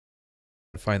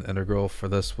find the integral for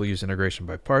this, we'll use integration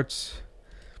by parts.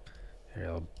 Here,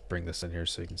 I'll bring this in here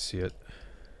so you can see it.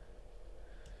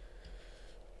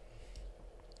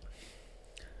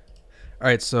 All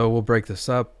right, so we'll break this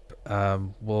up.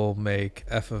 We'll make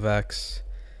f of x,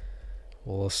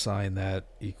 we'll assign that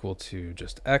equal to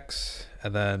just x,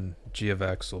 and then g of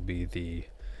x will be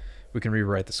we can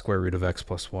rewrite the square root of x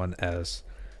plus 1 as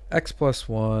x plus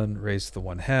 1 raised to the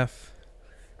 1/2.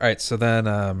 All right, so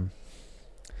then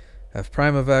f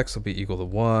prime of x will be equal to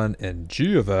 1, and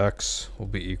g of x will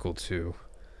be equal to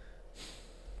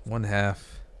 1/2,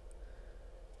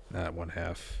 not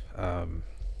 1/2,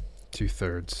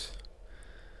 2/3.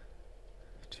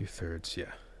 2/3,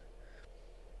 yeah.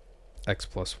 X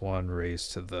plus 1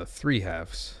 raised to the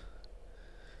 3/2.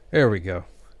 There we go.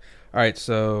 All right,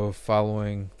 so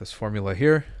following this formula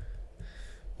here,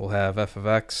 we'll have f of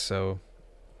x, so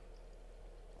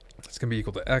it's going to be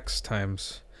equal to x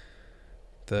times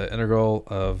the integral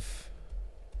of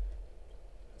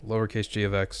lowercase g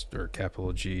of x, or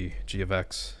capital G, g of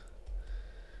x,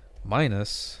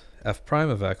 minus f prime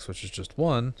of x, which is just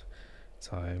 1,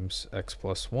 times x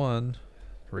plus 1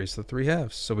 raised to the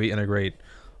 3/2. So we integrate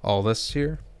all this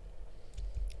here.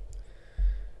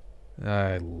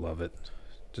 I love it.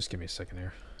 Just give me a second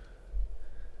here.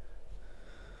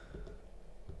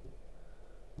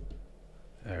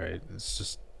 All right, it's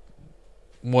just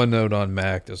OneNote on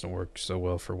Mac doesn't work so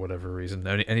well for whatever reason.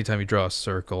 Anytime you draw a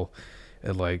circle,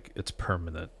 it's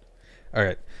permanent. All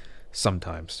right,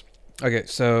 sometimes. Okay,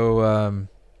 so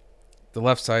the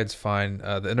left side's fine.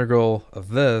 The integral of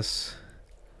this,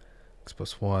 x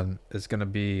plus 1, is going to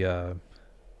be, and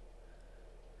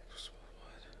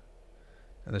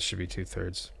this should be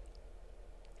 2/3.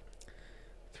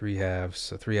 3/2,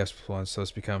 so 3/2 plus 1, so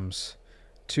this becomes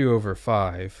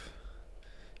 2/5,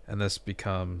 and this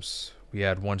becomes, we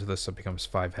add 1 to this, so it becomes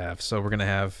 5/2. So we're going to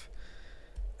have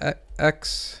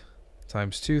x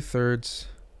times 2/3,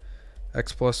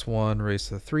 x plus 1 raised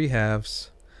to the 3/2,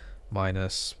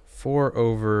 minus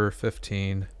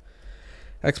 4/15,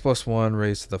 x plus 1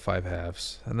 raised to the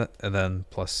 5/2, and then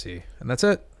plus c. And that's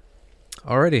it.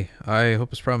 Alrighty, I hope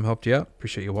this problem helped you out.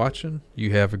 Appreciate you watching.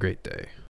 You have a great day.